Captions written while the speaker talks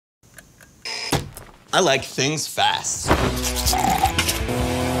I like things fast.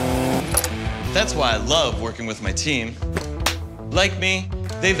 That's why I love working with my team. Like me,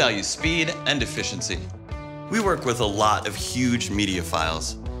 they value speed and efficiency. We work with a lot of huge media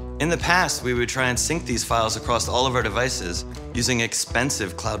files. In the past, we would try and sync these files across all of our devices using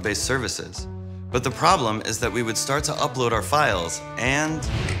expensive cloud-based services. But the problem is that we would start to upload our files and...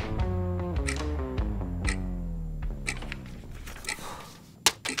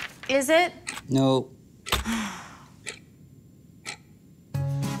 Is it? No.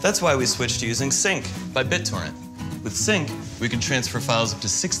 That's why we switched to using Sync by BitTorrent. With Sync, we can transfer files up to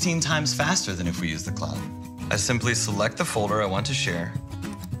 16 times faster than if we use the cloud. I simply select the folder I want to share,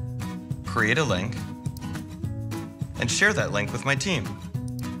 create a link, and share that link with my team.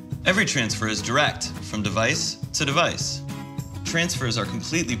 Every transfer is direct, from device to device. Transfers are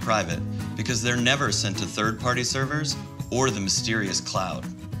completely private because they're never sent to third-party servers or the mysterious cloud.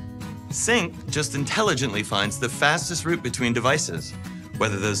 Sync just intelligently finds the fastest route between devices,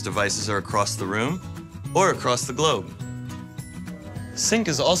 whether those devices are across the room or across the globe. Sync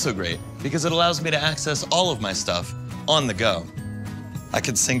is also great because it allows me to access all of my stuff on the go. I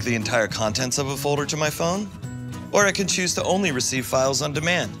can sync the entire contents of a folder to my phone, or I can choose to only receive files on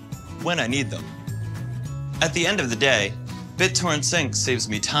demand when I need them. At the end of the day, BitTorrent Sync saves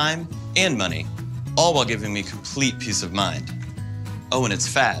me time and money, all while giving me complete peace of mind. Oh, and it's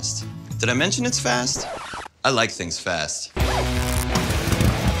fast. Did I mention it's fast? I like things fast.